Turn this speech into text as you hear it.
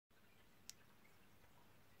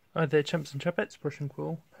Hi there, champs and chapettes, Brush and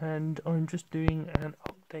Quill, and I'm just doing an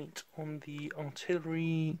update on the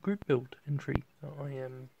artillery group build entry that I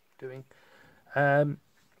am doing.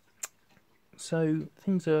 So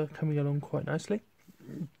things are coming along quite nicely.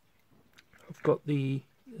 I've got the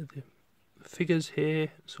figures here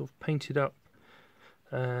sort of painted up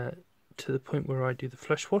to the point where I do the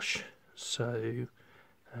flesh wash, so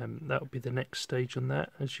that will be the next stage on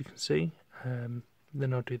that, as you can see.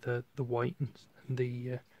 Then I'll do the white and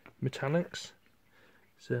the metallics.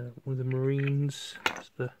 So one of the Marines,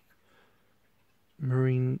 the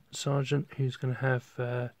Marine Sergeant, who's going to have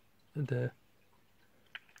the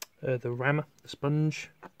rammer, the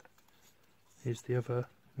sponge. Here's the other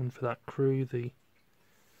one for that crew. The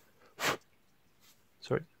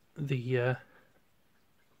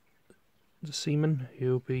seaman,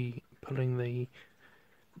 who'll be pulling the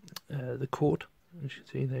cord. As you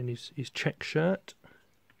can see, then his check shirt.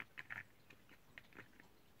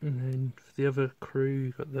 And then for the other crew,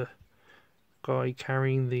 you've got the guy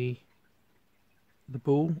carrying the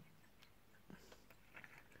ball,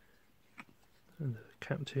 and the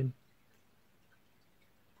captain,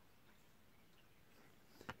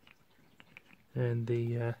 and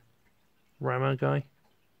the rammer guy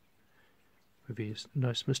with his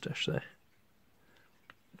nice moustache there.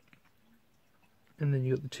 And then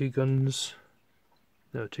you got the two guns,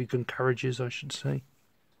 no, two gun carriages, I should say.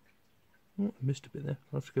 Oh, I missed a bit there.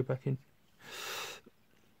 I'll have to go back in.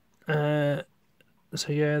 So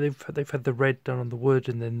yeah, they've had the red done on the wood,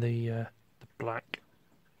 and then the black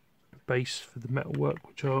base for the metalwork,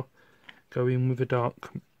 which I'll go in with a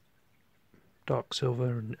dark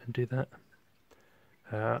silver and do that.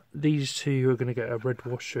 These two are going to get a red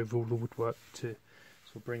wash over all the woodwork to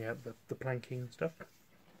sort of bring out the planking and stuff.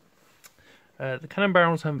 The cannon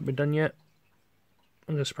barrels haven't been done yet.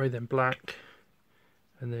 I'm going to spray them black,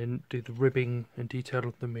 and then do the ribbing and detail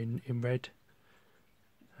of them in red.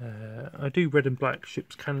 I do red and black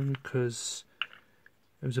ship's cannon because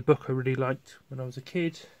it was a book I really liked when I was a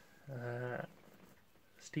kid.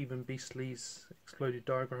 Stephen Beasley's Exploded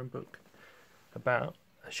Diagram book about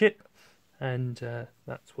a ship, and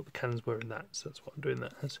that's what the cannons were in that, so that's what I'm doing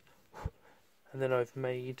that as. And then I've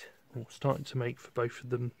made, or started to make for both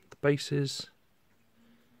of them, the bases.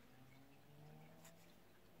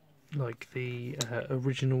 Like the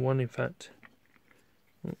original one, in fact,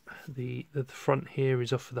 the front here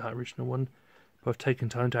is off of that original one, but I've taken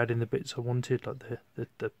time to add in the bits I wanted, like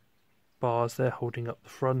the bars there holding up the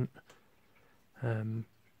front, and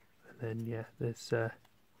then yeah, there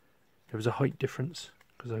was a height difference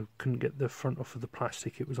because I couldn't get the front off of the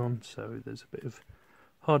plastic it was on, so there's a bit of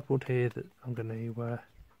hardboard here that I'm going to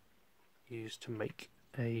use to make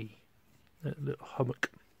a little hummock.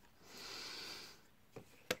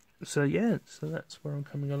 So yeah, so that's where I'm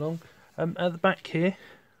coming along. At the back here,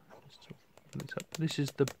 this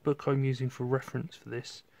is the book I'm using for reference for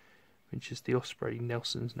this, which is the Osprey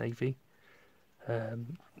Nelson's Navy.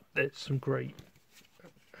 There's some great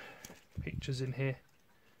pictures in here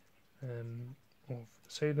of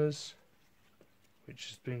sailors, which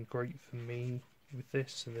has been great for me with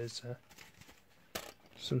this. And there's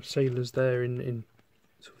some sailors there in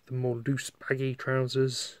sort of the more loose baggy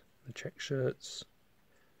trousers, the check shirts.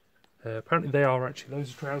 Apparently they are actually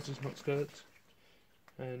those are trousers, not skirts.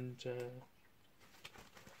 And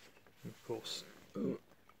of course the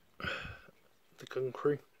gun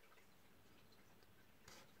crew,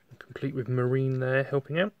 complete with Marine there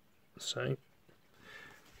helping out. So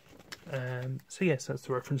yes, that's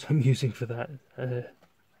the reference I'm using for that.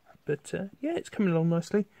 But yeah, it's coming along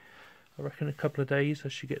nicely. I reckon a couple of days I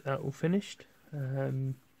should get that all finished.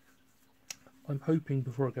 I'm hoping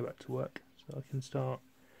before I go back to work, so I can start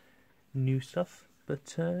new stuff.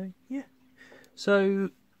 But yeah, so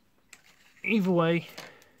either way,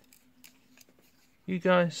 you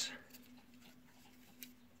guys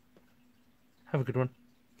have a good one,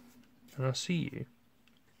 and I'll see you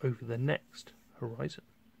over the next horizon.